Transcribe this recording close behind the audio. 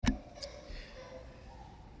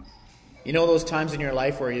You know those times in your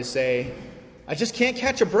life where you say, I just can't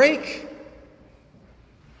catch a break?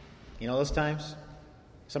 You know those times?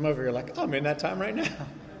 Some of you are like, oh, I'm in that time right now.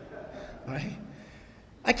 Right?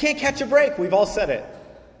 I can't catch a break. We've all said it.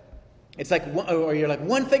 It's like, or you're like,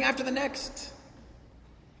 one thing after the next.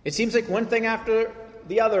 It seems like one thing after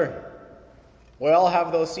the other. We all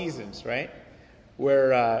have those seasons, right?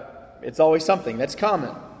 Where it's always something that's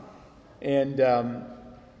common. And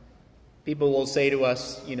people will say to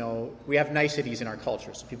us, we have niceties in our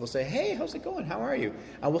culture. So people say, hey, how's it going? How are you?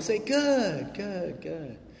 And we'll say, good.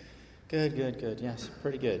 Yes,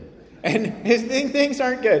 pretty good. And things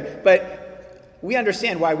aren't good. But we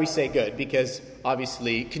understand why we say good. Because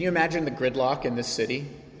obviously, can you imagine the gridlock in this city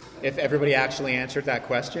if everybody actually answered that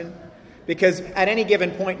question? Because at any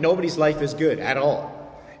given point, nobody's life is good at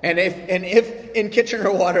all. And if in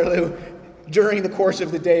Kitchener-Waterloo, during the course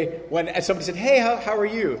of the day, when somebody said, hey, how are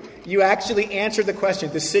you? You actually answered the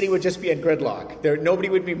question. The city would just be in gridlock. Nobody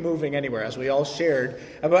would be moving anywhere, as we all shared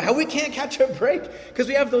about how we can't catch a break because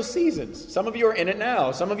we have those seasons. Some of you are in it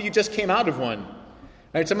now. Some of you just came out of one.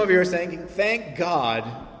 Right? Some of you are saying, thank God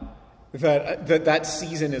that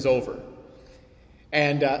season is over.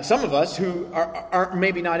 And some of us who are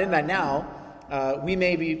maybe not in that now, we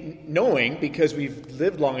may be knowing, because we've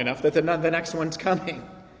lived long enough, that the next one's coming.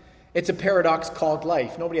 It's a paradox called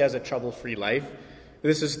life. Nobody has a trouble-free life.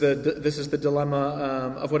 This is the dilemma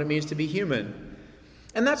of what it means to be human.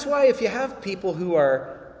 And that's why if you have people who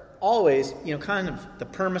are always, kind of the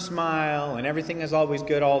perma-smile and everything is always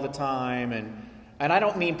good all the time, and I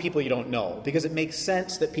don't mean people you don't know, because it makes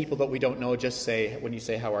sense that people that we don't know just say, when you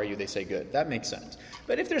say, how are you, they say good. That makes sense.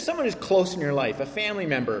 But if there's someone who's close in your life, a family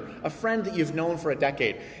member, a friend that you've known for a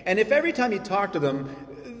decade, and if every time you talk to them,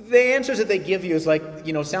 the answers that they give you is like,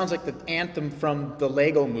 sounds like the anthem from the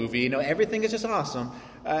Lego movie, everything is just awesome.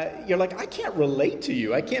 You're like, I can't relate to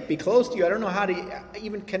you. I can't be close to you. I don't know how to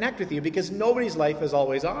even connect with you because nobody's life is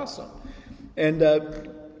always awesome. And,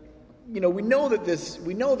 we know that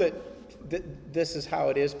this is how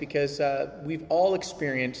it is because we've all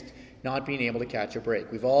experienced not being able to catch a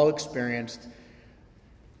break. We've all experienced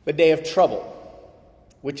the day of trouble,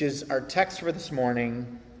 which is our text for this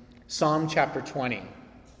morning, Psalm chapter 20.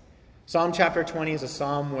 Psalm chapter 20 is a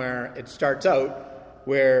psalm where it starts out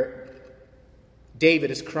where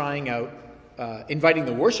David is crying out, inviting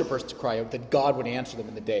the worshipers to cry out that God would answer them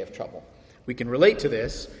in the day of trouble. We can relate to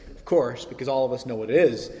this, of course, because all of us know what it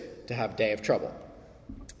is to have day of trouble.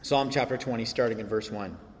 Psalm chapter 20, starting in verse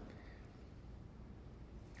 1.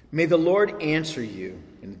 May the Lord answer you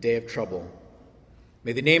in the day of trouble.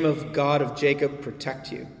 May the name of God of Jacob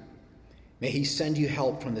protect you. May he send you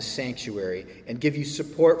help from the sanctuary and give you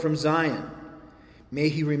support from Zion. May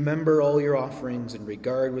he remember all your offerings and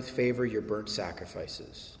regard with favor your burnt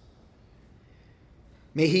sacrifices.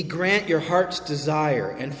 May he grant your heart's desire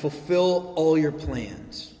and fulfill all your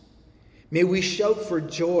plans. May we shout for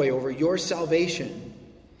joy over your salvation.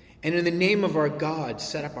 And in the name of our God,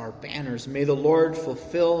 set up our banners. May the Lord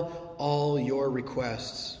fulfill all your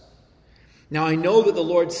requests. Now I know that the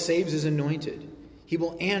Lord saves his anointed. He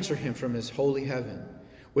will answer him from his holy heaven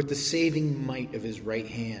with the saving might of his right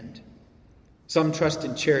hand. Some trust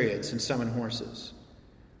in chariots and some in horses,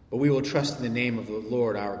 but we will trust in the name of the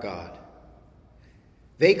Lord our God.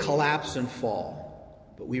 They collapse and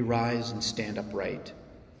fall, but we rise and stand upright.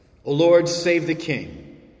 O Lord, save the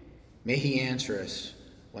King. May he answer us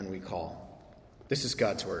when we call. This is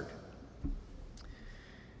God's word.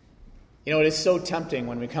 It is so tempting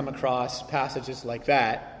when we come across passages like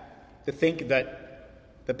that to think that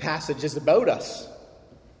the passage is about us.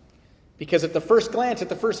 Because at the first glance, at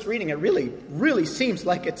the first reading, it really, really seems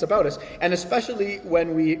like it's about us. And especially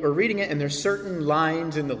when we are reading it and there's certain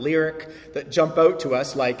lines in the lyric that jump out to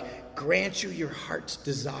us like, grant you your heart's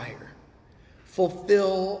desire.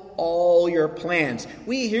 Fulfill all your plans.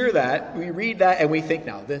 We hear that, we read that, and we think,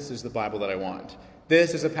 now this is the Bible that I want.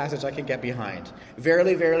 This is a passage I can get behind.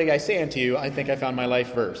 Verily, verily, I say unto you, I think I found my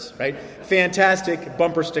life verse, right? Fantastic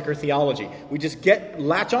bumper sticker theology. We just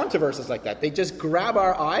latch onto verses like that. They just grab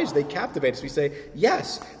our eyes, they captivate us. We say,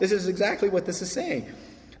 yes, this is exactly what this is saying.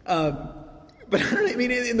 But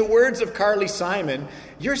in the words of Carly Simon,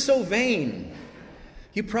 you're so vain.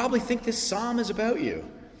 You probably think this psalm is about you.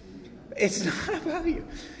 It's not about you.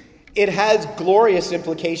 It has glorious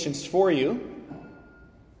implications for you.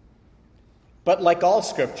 But like all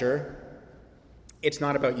Scripture, it's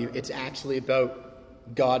not about you. It's actually about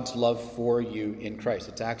God's love for you in Christ.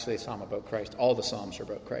 It's actually a psalm about Christ. All the psalms are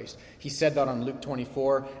about Christ. He said that on Luke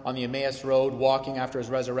 24, on the Emmaus Road, walking after his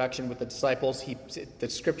resurrection with the disciples. The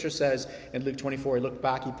scripture says in Luke 24, he looked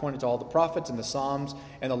back, he pointed to all the prophets and the psalms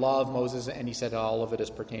and the law of Moses, and he said, all of it is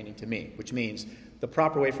pertaining to me. Which means the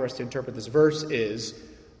proper way for us to interpret this verse is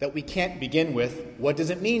that we can't begin with, what does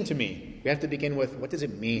it mean to me? We have to begin with, what does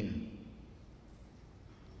it mean?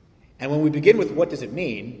 And when we begin with, what does it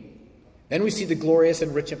mean? Then we see the glorious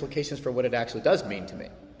and rich implications for what it actually does mean to me.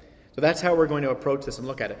 So that's how we're going to approach this and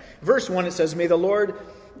look at it. Verse 1, it says, may the Lord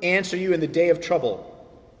answer you in the day of trouble.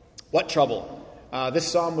 What trouble? This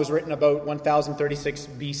psalm was written about 1036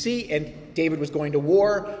 BC, and David was going to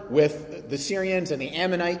war with the Syrians and the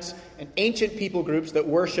Ammonites, and ancient people groups that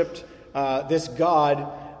worshipped this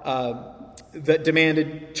god that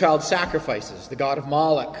demanded child sacrifices, the god of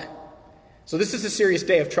Moloch. So this is a serious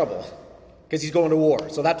day of trouble, because he's going to war.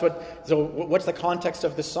 So what's the context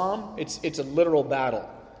of the psalm? It's a literal battle.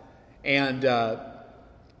 And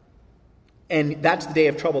that's the day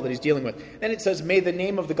of trouble that he's dealing with. Then it says, may the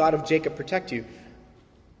name of the God of Jacob protect you.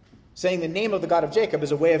 Saying the name of the God of Jacob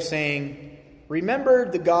is a way of saying, remember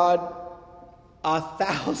the God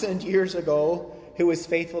 1,000 years ago who was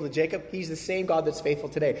faithful to Jacob? He's the same God that's faithful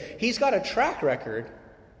today. He's got a track record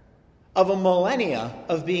of a millennia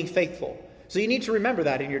of being faithful. So you need to remember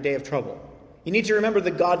that in your day of trouble. You need to remember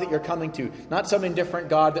the God that you're coming to, not some indifferent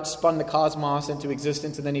God that spun the cosmos into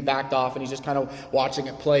existence and then he backed off and he's just kind of watching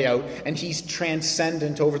it play out, and he's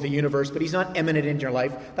transcendent over the universe, but he's not eminent in your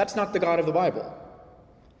life. That's not the God of the Bible.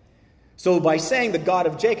 So by saying the God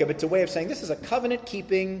of Jacob, it's a way of saying this is a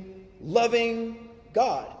covenant-keeping, loving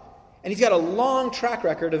God. And he's got a long track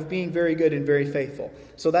record of being very good and very faithful.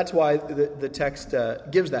 So that's why the text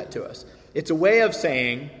gives that to us. It's a way of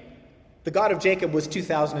saying the God of Jacob was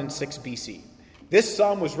 2006 BC. This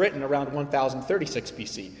psalm was written around 1036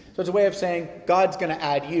 BC. So it's a way of saying God's going to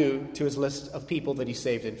add you to his list of people that he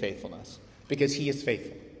saved in faithfulness. Because he is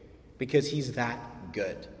faithful. Because he's that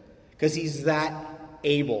good. Because he's that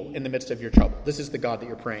able in the midst of your trouble. This is the God that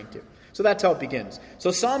you're praying to. So that's how it begins.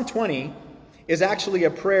 So Psalm 20 is actually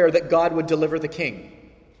a prayer that God would deliver the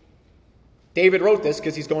king. David wrote this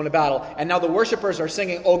because he's going to battle. And now the worshipers are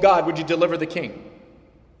singing, oh God, would you deliver the king?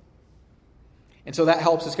 And so that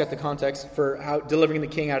helps us get the context for how delivering the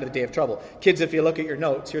king out of the day of trouble. Kids, if you look at your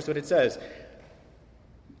notes, here's what it says.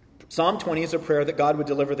 Psalm 20 is a prayer that God would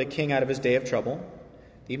deliver the king out of his day of trouble.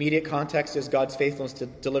 The immediate context is God's faithfulness to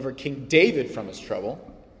deliver King David from his trouble.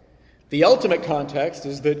 The ultimate context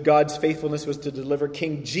is that God's faithfulness was to deliver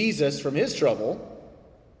King Jesus from his trouble.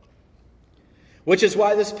 Which is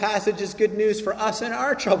why this passage is good news for us in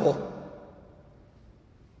our trouble.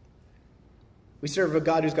 We serve a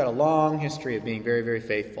God who's got a long history of being very, very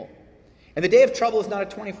faithful. And the day of trouble is not a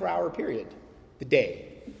 24-hour period. The day.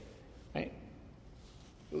 Right?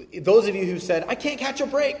 Those of you who said, I can't catch a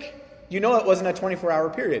break, you know it wasn't a 24-hour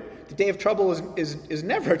period. The day of trouble is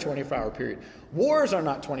never a 24-hour period. Wars are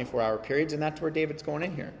not 24-hour periods, and that's where David's going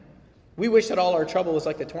in here. We wish that all our trouble was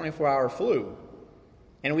like the 24-hour flu.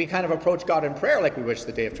 And we kind of approach God in prayer like we wish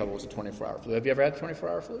the day of trouble was a 24-hour flu. Have you ever had a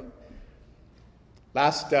 24-hour flu?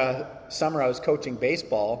 Last summer I was coaching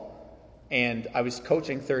baseball, and I was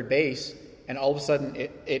coaching third base, and all of a sudden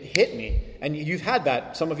it hit me. And you've had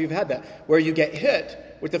that, some of you have had that, where you get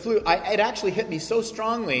hit with the flu. It actually hit me so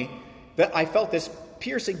strongly that I felt this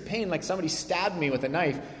piercing pain like somebody stabbed me with a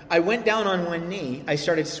knife. I went down on one knee. I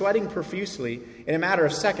started sweating profusely in a matter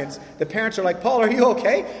of seconds. The parents are like, Paul, are you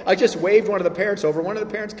okay? I just waved one of the parents over. One of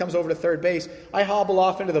the parents comes over to third base. I hobble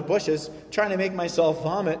off into the bushes, trying to make myself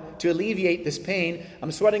vomit to alleviate this pain.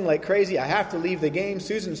 I'm sweating like crazy. I have to leave the game.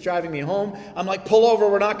 Susan's driving me home. I'm like, pull over.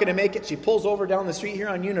 We're not going to make it. She pulls over down the street here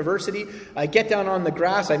on University. I get down on the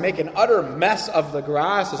grass. I make an utter mess of the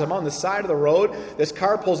grass as I'm on the side of the road. This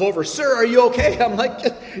car pulls over. Sir, are you okay? I'm like,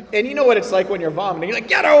 and you know what it's like when you're vomiting. You're like,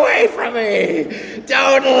 get away from me.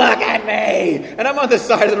 Don't look at me. And I'm on the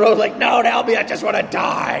side of the road like, no, help me. I just want to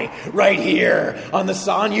die right here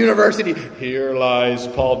on University. Here lies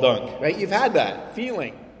Paul Dunk. Right? You've had that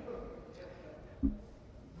feeling.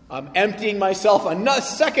 I'm emptying myself. A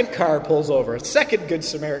second car pulls over. A second Good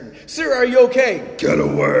Samaritan. Sir, are you okay? Get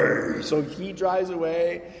away. So he drives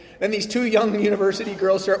away. Then these two young university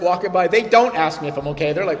girls start walking by. They don't ask me if I'm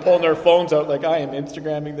okay. They're like pulling their phones out like, I am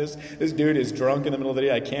Instagramming this. This dude is drunk in the middle of the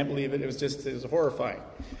day. I can't believe it. It was horrifying.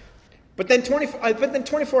 But then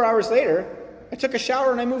 24 hours later, I took a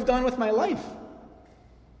shower and I moved on with my life.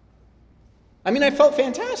 I mean, I felt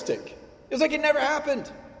fantastic. It was like it never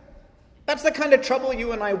happened. That's the kind of trouble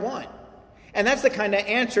you and I want. And that's the kind of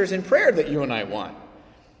answers in prayer that you and I want.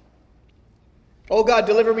 Oh God,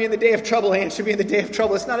 deliver me in the day of trouble, answer me in the day of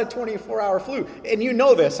trouble. It's not a 24-hour flu. And you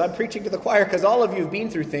know this. I'm preaching to the choir because all of you have been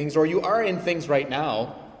through things, or you are in things right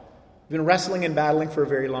now. You've been wrestling and battling for a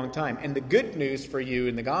very long time. And the good news for you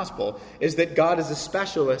in the gospel is that God is a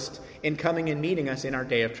specialist in coming and meeting us in our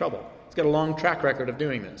day of trouble. He's got a long track record of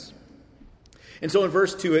doing this. And so in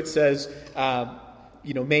verse 2 it says,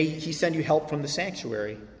 may he send you help from the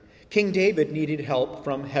sanctuary. King David needed help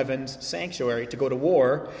from heaven's sanctuary to go to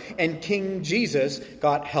war, and King Jesus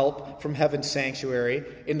got help from heaven's sanctuary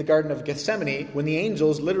in the Garden of Gethsemane when the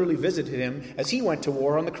angels literally visited him as he went to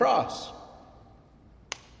war on the cross.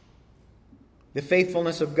 The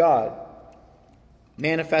faithfulness of God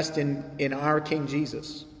manifest in our King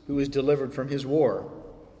Jesus, who is delivered from his war,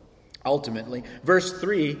 ultimately. Verse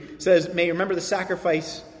 3 says, may you remember the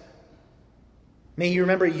sacrifice. May you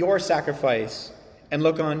remember your sacrifice and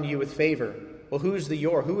look on you with favor. Well, who's the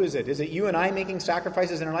your? Who is it? Is it you and I making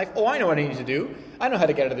sacrifices in our life? Oh, I know what I need to do. I know how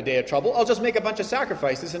to get out of the day of trouble. I'll just make a bunch of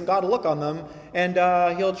sacrifices and God will look on them and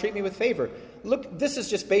he'll treat me with favor. Look, this is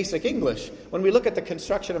just basic English. When we look at the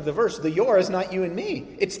construction of the verse, the your is not you and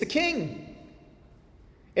me. It's the king.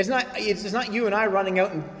 It's not you and I running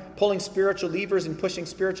out and pulling spiritual levers and pushing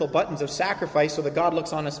spiritual buttons of sacrifice so that God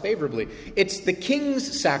looks on us favorably. It's the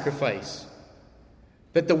king's sacrifice.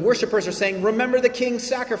 That the worshipers are saying, remember the king's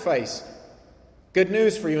sacrifice. Good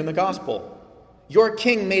news for you in the gospel. Your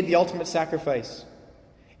king made the ultimate sacrifice.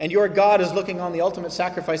 And your God is looking on the ultimate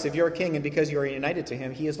sacrifice of your king, and because you are united to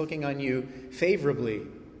him, he is looking on you favorably.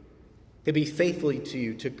 To be faithful to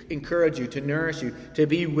you, to encourage you, to nourish you, to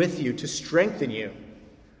be with you, to strengthen you.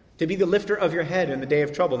 To be the lifter of your head in the day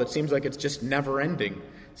of trouble that seems like it's just never ending.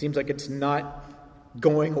 It seems like it's not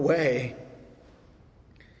going away.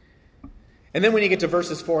 And then when you get to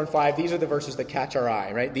verses 4 and 5, these are the verses that catch our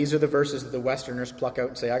eye, right? These are the verses that the Westerners pluck out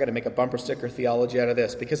and say, I got to make a bumper sticker theology out of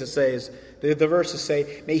this. Because it says, the verses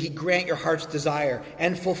say, may he grant your heart's desire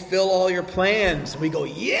and fulfill all your plans. And we go,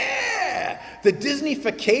 yeah! The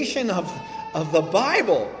Disneyfication of the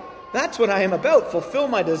Bible. That's what I am about. Fulfill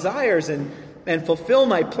my desires and fulfill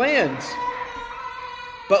my plans.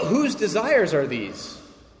 But whose desires are these?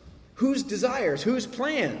 Whose desires? Whose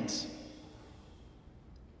plans?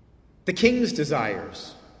 The king's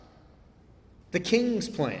desires. The king's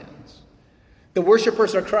plans. The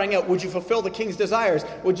worshipers are crying out, would you fulfill the king's desires?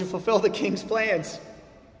 Would you fulfill the king's plans?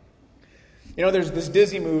 You know, there's this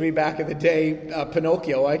Disney movie back in the day,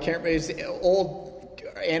 Pinocchio. I can't remember, it's an old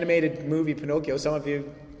animated movie, Pinocchio.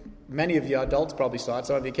 Many of you adults probably saw it.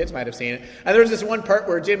 Some of you kids might have seen it. And there's this one part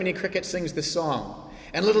where Jiminy Cricket sings this song.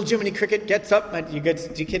 And little Jiminy Cricket gets up. Do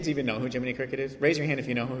you kids even know who Jiminy Cricket is? Raise your hand if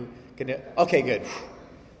you know who can do it. Okay, good.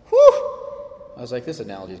 Whew! I was like, this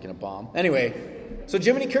analogy is going to bomb. Anyway, so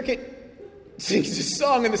Jiminy Cricket sings this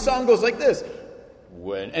song, and the song goes like this.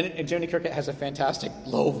 And Jiminy Cricket has a fantastic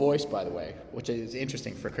low voice, by the way, which is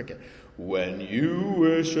interesting for cricket. When you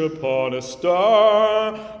wish upon a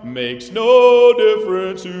star, makes no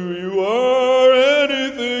difference who you are,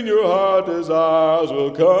 anything your heart desires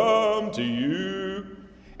will come to you.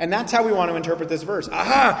 And that's how we want to interpret this verse.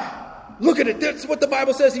 Aha! Look at it. That's what the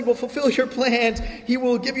Bible says. He will fulfill your plans. He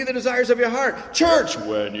will give you the desires of your heart. Church,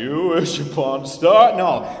 when you wish upon a star.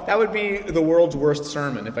 No, that would be the world's worst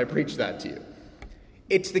sermon if I preached that to you.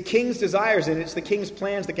 It's the king's desires and it's the king's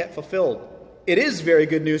plans that get fulfilled. It is very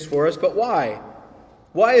good news for us, but why?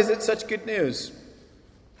 Why is it such good news?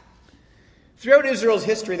 Throughout Israel's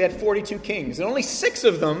history, they had 42 kings, and only 6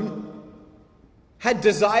 of them had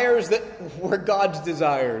desires that were God's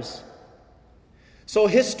desires. So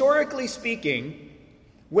historically speaking,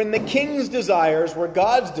 when the king's desires were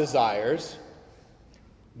God's desires,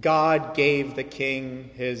 God gave the king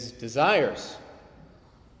his desires.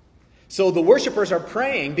 So the worshipers are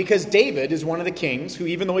praying because David is one of the kings who,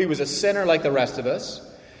 even though he was a sinner like the rest of us,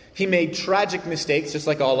 he made tragic mistakes just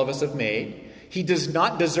like all of us have made. He does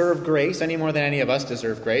not deserve grace any more than any of us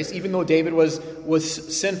deserve grace. Even though David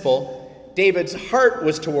was sinful, David's heart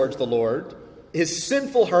was towards the Lord. His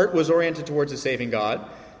sinful heart was oriented towards a saving God.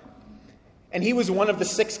 And he was one of the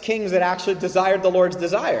 6 kings that actually desired the Lord's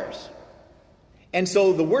desires. And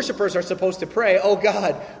so the worshipers are supposed to pray, oh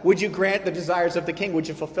God, would you grant the desires of the king? Would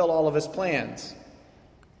you fulfill all of his plans?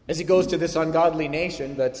 As he goes to this ungodly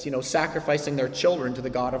nation that's, sacrificing their children to the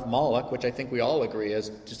god of Moloch, which I think we all agree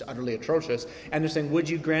is just utterly atrocious. And they're saying, would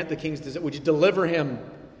you grant the king's desire? Would you deliver him?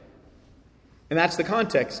 And that's the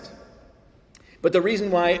context. But the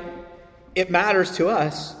reason why it matters to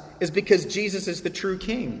us is because Jesus is the true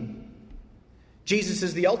king. Jesus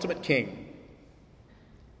is the ultimate king.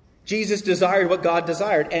 Jesus desired what God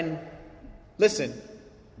desired. And listen,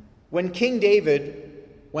 when King David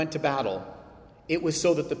went to battle, it was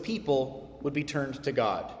so that the people would be turned to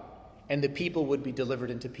God, and the people would be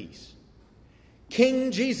delivered into peace.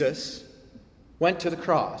 King Jesus went to the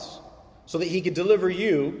cross so that he could deliver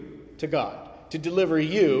you to God, to deliver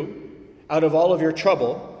you out of all of your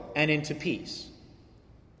trouble and into peace.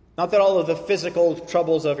 Not that all of the physical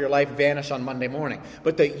troubles of your life vanish on Monday morning,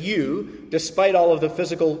 but that you, despite all of the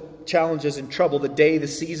physical challenges and trouble, the day, the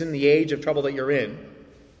season, the age of trouble that you're in,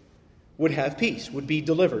 would have peace, would be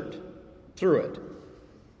delivered through it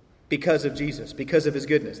because of Jesus, because of his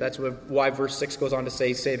goodness. That's why verse 6 goes on to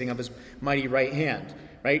say, saving of his mighty right hand,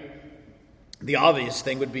 right? The obvious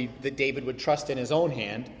thing would be that David would trust in his own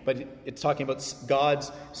hand, but it's talking about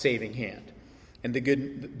God's saving hand. And the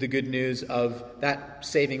good news of that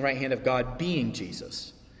saving right hand of God being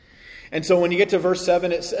Jesus. And so when you get to verse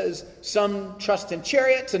 7, it says, some trust in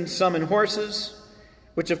chariots and some in horses,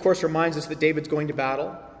 which of course reminds us that David's going to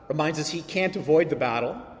battle, reminds us he can't avoid the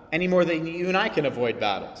battle any more than you and I can avoid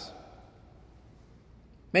battles.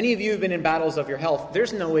 Many of you have been in battles of your health.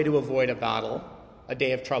 There's no way to avoid a battle, a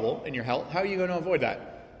day of trouble in your health. How are you going to avoid that?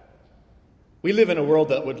 We live in a world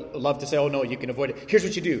that would love to say, oh no, you can avoid it. Here's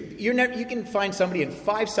what you do. You can find somebody in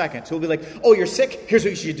 5 seconds who will be like, oh, you're sick? Here's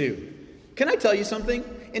what you should do. Can I tell you something?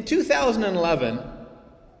 In 2011,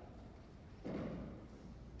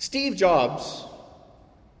 Steve Jobs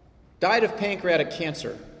died of pancreatic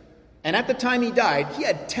cancer. And at the time he died, he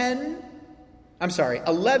had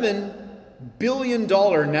 $11 billion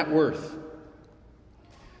net worth.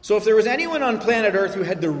 So if there was anyone on planet Earth who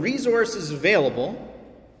had the resources available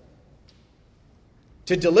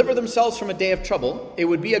to deliver themselves from a day of trouble, it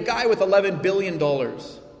would be a guy with $11 billion.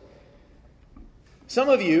 Some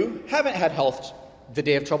of you haven't had health. The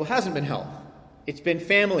day of trouble hasn't been health. It's been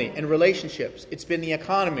family and relationships. It's been the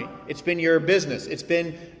economy. It's been your business. It's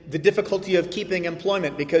been the difficulty of keeping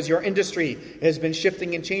employment because your industry has been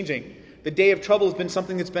shifting and changing. The day of trouble has been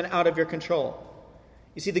something that's been out of your control.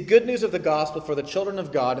 You see, the good news of the gospel for the children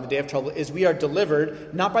of God in the day of trouble is we are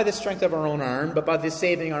delivered not by the strength of our own arm, but by the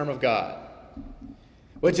saving arm of God.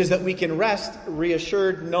 Which is that we can rest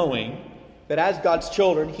reassured knowing that as God's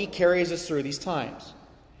children, he carries us through these times.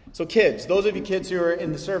 So kids, those of you kids who are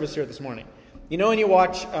in the service here this morning, you know when you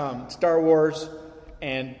watch Star Wars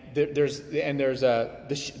and there's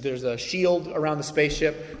a shield around the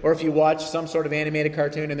spaceship, or if you watch some sort of animated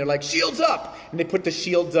cartoon and they're like, shields up! And they put the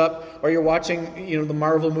shields up, or you're watching the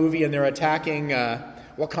Marvel movie and they're attacking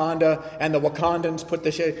Wakanda and the Wakandans put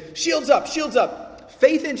the shields up, shields up!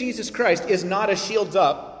 Faith in Jesus Christ is not a shields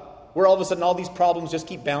up where all of a sudden all these problems just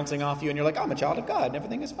keep bouncing off you and you're like, I'm a child of God and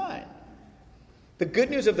everything is fine. The good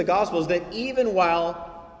news of the gospel is that even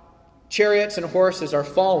while chariots and horses are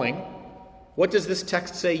falling, what does this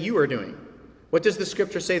text say you are doing? What does the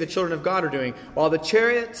scripture say the children of God are doing? While the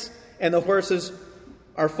chariots and the horses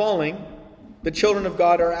are falling, the children of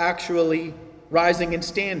God are actually rising and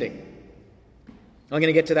standing. I'm going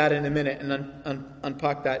to get to that in a minute and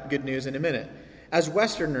unpack that good news in a minute. As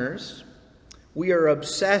Westerners, we are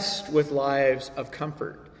obsessed with lives of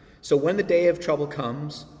comfort. So when the day of trouble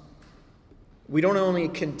comes, we don't only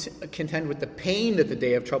contend with the pain that the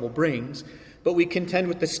day of trouble brings, but we contend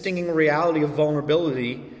with the stinging reality of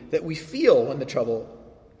vulnerability that we feel when the trouble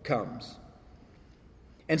comes.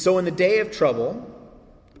 And so in the day of trouble,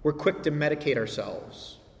 we're quick to medicate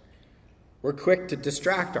ourselves. We're quick to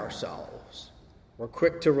distract ourselves. We're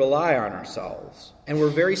quick to rely on ourselves. And we're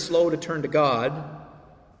very slow to turn to God,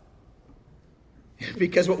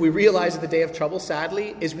 because what we realize in the day of trouble,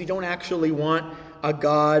 sadly, is we don't actually want a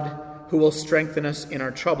God who will strengthen us in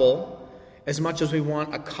our trouble as much as we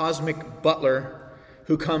want a cosmic butler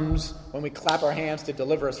who comes when we clap our hands to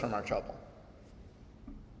deliver us from our trouble.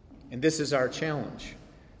 And this is our challenge.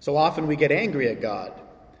 So often we get angry at God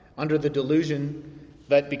under the delusion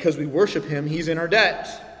that because we worship him, he's in our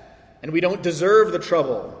debt. And we don't deserve the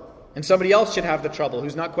trouble. And somebody else should have the trouble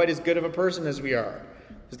who's not quite as good of a person as we are.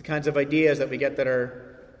 There's the kinds of ideas that we get that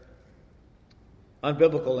are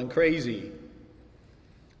unbiblical and crazy.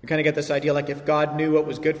 We kind of get this idea like if God knew what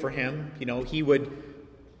was good for him, he'd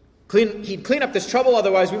clean up this trouble,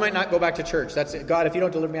 otherwise we might not go back to church. That's it. God, if you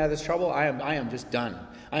don't deliver me out of this trouble, I am just done.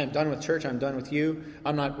 I am done with church. I'm done with you.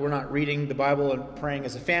 We're not reading the Bible and praying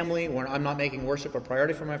as a family. I'm not making worship a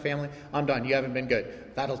priority for my family. I'm done. You haven't been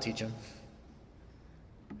good. That'll teach him.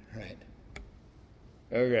 Right.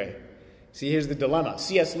 Okay. See, here's the dilemma.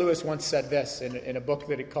 C.S. Lewis once said this in a book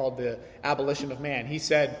that he called The Abolition of Man. He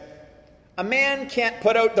said, a man can't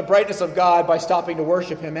put out the brightness of God by stopping to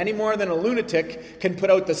worship him any more than a lunatic can put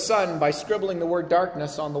out the sun by scribbling the word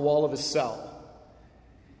darkness on the wall of his cell.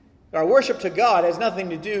 Our worship to God has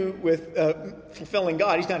nothing to do with fulfilling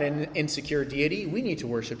God. He's not an insecure deity. We need to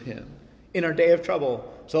worship him in our day of trouble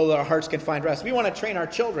so that our hearts can find rest. We want to train our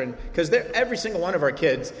children because every single one of our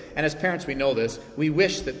kids, and as parents we know this, we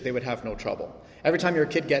wish that they would have no trouble. Every time your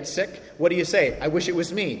kid gets sick, what do you say? I wish it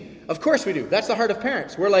was me. Of course we do. That's the heart of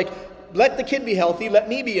parents. We're like, let the kid be healthy, let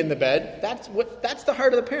me be in the bed. That's the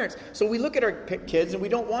heart of the parents. So we look at our kids and we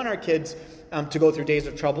don't want our kids to go through days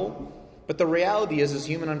of trouble. But the reality is, as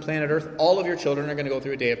human on planet Earth, all of your children are going to go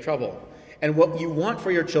through a day of trouble. And what you want for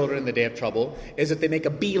your children in the day of trouble is that they make a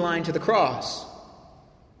beeline to the cross.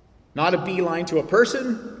 Not a beeline to a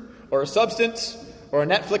person or a substance or a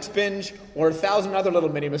Netflix binge or 1,000 other little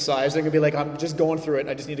mini messiahs. They're going to be like, I'm just going through it.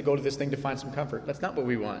 I just need to go to this thing to find some comfort. That's not what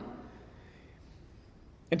we want.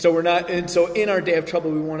 And so in our day of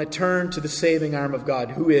trouble, we want to turn to the saving arm of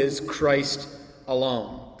God, who is Christ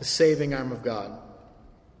alone. The saving arm of God.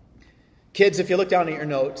 Kids, if you look down at your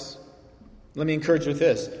notes, let me encourage you with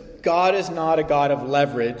this. God is not a God of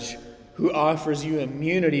leverage who offers you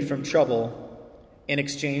immunity from trouble in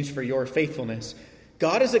exchange for your faithfulness.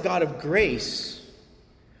 God is a God of grace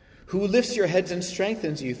who lifts your heads and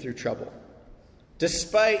strengthens you through trouble.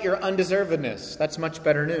 Despite your undeservedness, that's much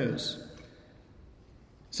better news.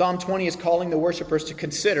 Psalm 20 is calling the worshipers to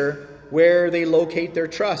consider where they locate their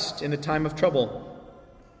trust in a time of trouble.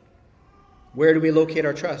 Where do we locate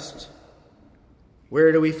our trust?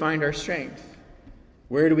 Where do we find our strength?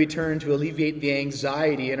 Where do we turn to alleviate the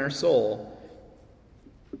anxiety in our soul?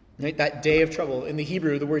 Right? That day of trouble. In the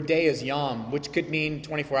Hebrew, the word day is yom, which could mean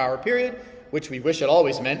 24-hour period, which we wish it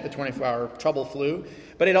always meant, the 24-hour trouble flu.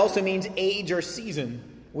 But it also means age or season.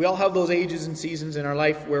 We all have those ages and seasons in our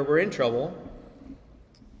life where we're in trouble.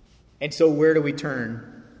 And so where do we turn?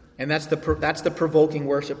 And that's the provoking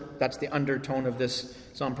worship. That's the undertone of this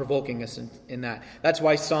psalm, provoking us in that. That's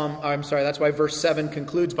why verse 7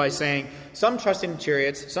 concludes by saying, some trust in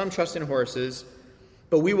chariots, some trust in horses,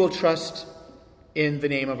 but we will trust in the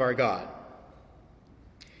name of our God.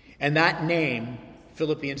 And that name,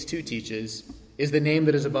 Philippians 2 teaches, is the name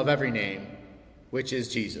that is above every name, which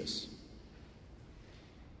is Jesus.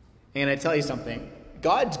 And I tell you something,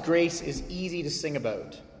 God's grace is easy to sing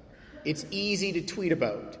about. It's easy to tweet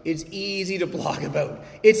about. It's easy to blog about.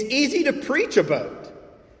 It's easy to preach about.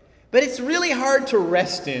 But it's really hard to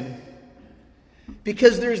rest in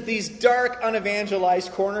because there's these dark,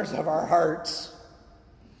 unevangelized corners of our hearts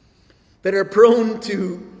that are prone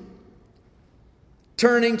to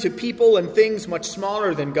turning to people and things much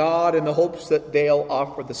smaller than God in the hopes that they'll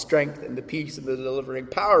offer the strength and the peace and the delivering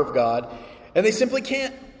power of God. And they simply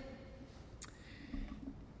can't.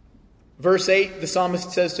 Verse 8, the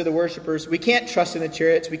psalmist says to the worshipers, we can't trust in the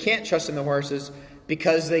chariots, we can't trust in the horses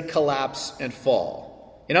because they collapse and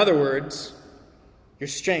fall. In other words, your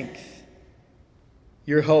strength,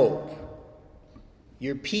 your hope,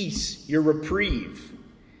 your peace, your reprieve,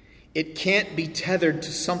 it can't be tethered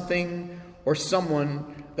to something or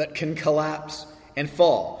someone that can collapse and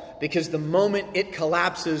fall. Because the moment it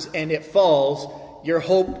collapses and it falls, your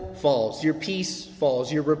hope falls, your peace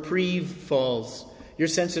falls, your reprieve falls. Your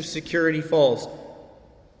sense of security falls.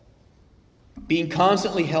 Being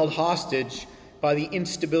constantly held hostage by the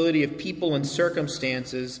instability of people and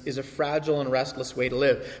circumstances is a fragile and restless way to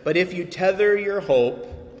live. But if you tether your hope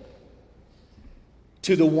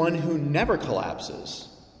to the one who never collapses,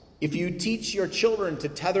 if you teach your children to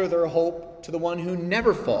tether their hope to the one who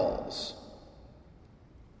never falls,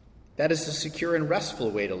 that is a secure and restful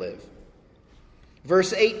way to live.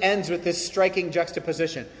 Verse 8 ends with this striking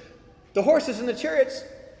juxtaposition. The horses and the chariots,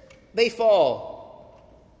 they fall.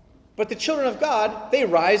 But the children of God, they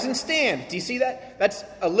rise and stand. Do you see that? That's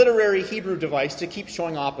a literary Hebrew device to keep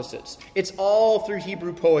showing opposites. It's all through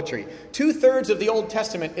Hebrew poetry. 2/3 of the Old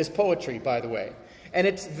Testament is poetry, by the way. And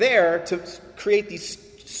it's there to create these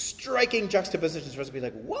striking juxtapositions for us to be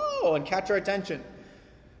like, whoa, and catch our attention.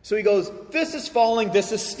 So he goes, this is falling,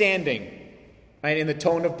 this is standing. Right, in the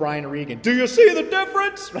tone of Brian Regan. Do you see the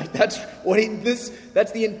difference? Right, that's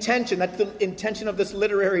the intention. That's the intention of this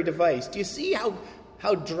literary device. Do you see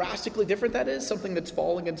how drastically different that is? Something that's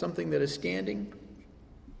falling and something that is standing.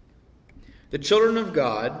 The children of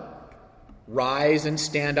God rise and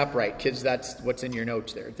stand upright. Kids, that's what's in your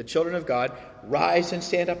notes there. The children of God rise and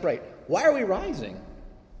stand upright. Why are we rising?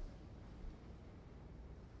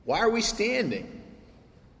 Why are we standing?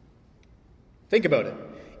 Think about it.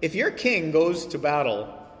 If your king goes to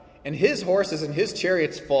battle and his horses and his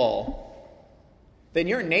chariots fall, then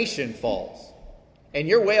your nation falls and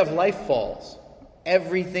your way of life falls.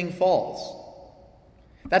 Everything falls.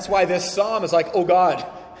 That's why this psalm is like, oh God,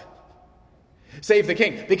 save the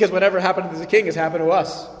king. Because whatever happened to the king has happened to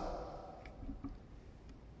us.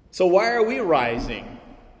 So why are we rising?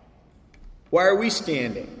 Why are we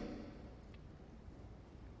standing?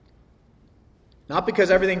 Not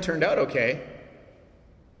because everything turned out okay.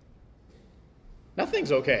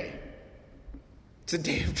 Nothing's okay. It's a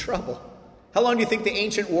day of trouble. How long do you think the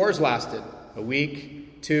ancient wars lasted? A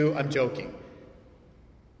week? 2? I'm joking.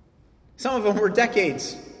 Some of them were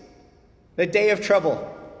decades. The day of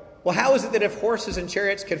trouble. Well, how is it that if horses and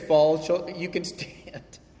chariots could fall, you can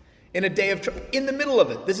stand in a day of trouble? In the middle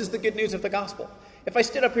of it. This is the good news of the gospel. If I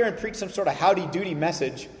stood up here and preached some sort of howdy-doody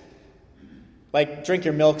message, like drink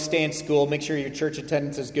your milk, stay in school, make sure your church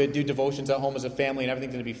attendance is good, do devotions at home as a family, and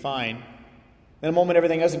everything's going to be fine, then the moment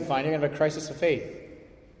everything isn't fine, you're going to have a crisis of faith.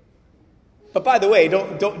 But by the way,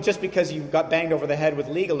 don't just because you got banged over the head with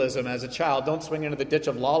legalism as a child, don't swing into the ditch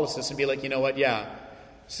of lawlessness and be like, you know what, yeah,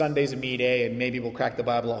 Sunday's a me day, and maybe we'll crack the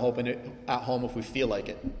Bible at home if we feel like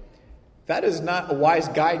it. That is not a wise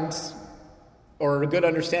guidance or a good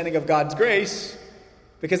understanding of God's grace,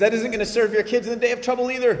 because that isn't going to serve your kids in the day of trouble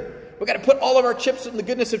either. We've got to put all of our chips in the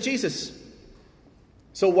goodness of Jesus.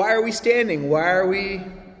 So why are we standing? Why are we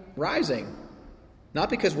rising? Not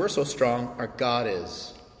because we're so strong, our God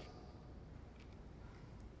is.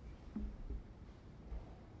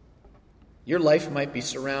 Your life might be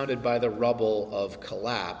surrounded by the rubble of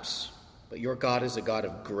collapse, but your God is a God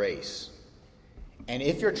of grace. And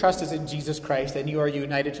if your trust is in Jesus Christ, then you are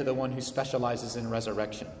united to the one who specializes in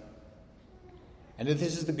resurrection. And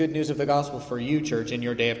this is the good news of the gospel for you, church, in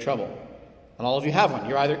your day of trouble. And all of you have one.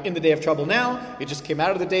 You're either in the day of trouble now, you just came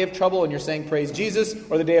out of the day of trouble and you're saying praise Jesus,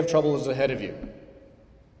 or the day of trouble is ahead of you.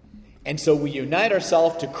 And so we unite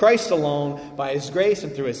ourselves to Christ alone by his grace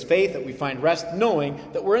and through his faith, that we find rest, knowing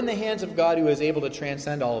that we're in the hands of God who is able to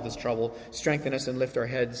transcend all of this trouble, strengthen us, and lift our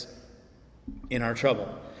heads in our trouble.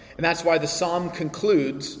 And that's why the psalm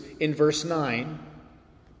concludes in verse 9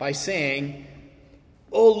 by saying,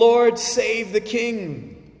 O Lord, save the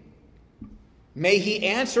king. May he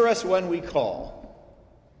answer us when we call.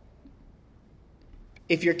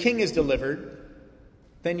 If your king is delivered,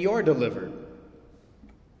 then you're delivered.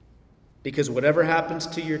 Because whatever happens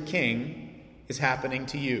to your king is happening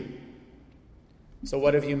to you. So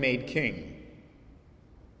what have you made king?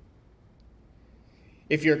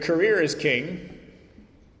 If your career is king,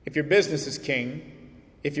 if your business is king,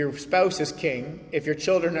 if your spouse is king, if your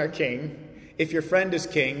children are king, if your friend is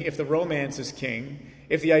king, if the romance is king,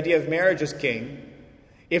 if the idea of marriage is king,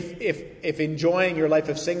 if enjoying your life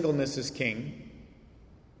of singleness is king,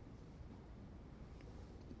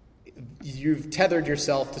 you've tethered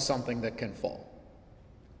yourself to something that can fall.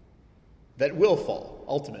 That will fall,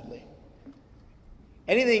 ultimately.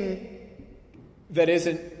 Anything that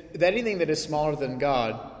is smaller than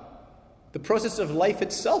God, the process of life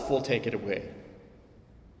itself will take it away.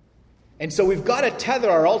 And so we've got to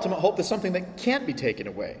tether our ultimate hope to something that can't be taken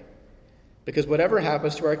away. Because whatever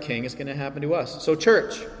happens to our king is going to happen to us. So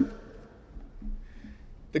church,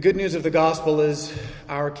 the good news of the gospel is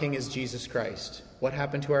our king is Jesus Christ. What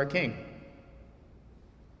happened to our king?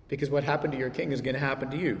 Because what happened to your king is going to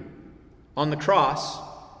happen to you. On the cross,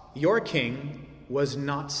 your king was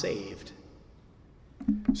not saved.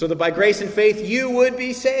 So that by grace and faith you would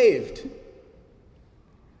be saved.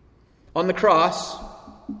 On the cross,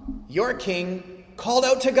 your king called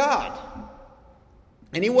out to God,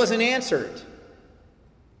 and he wasn't answered.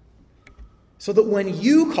 So that when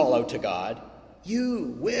you call out to God,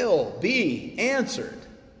 you will be answered.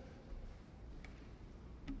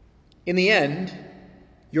 In the end,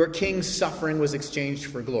 your king's suffering was exchanged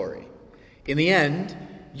for glory. In the end,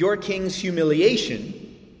 your king's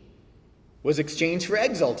humiliation was exchanged for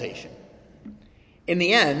exaltation. In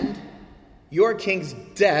the end, your king's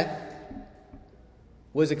death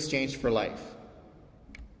was exchanged for life.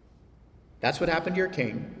 That's what happened to your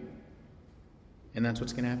king, and that's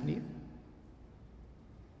what's going to happen to you.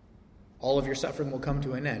 All of your suffering will come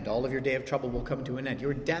to an end. All of your day of trouble will come to an end.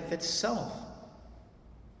 Your death itself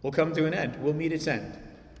will come to an end, will meet its end.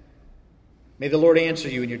 May the Lord answer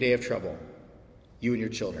you in your day of trouble, you and your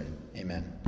children. Amen.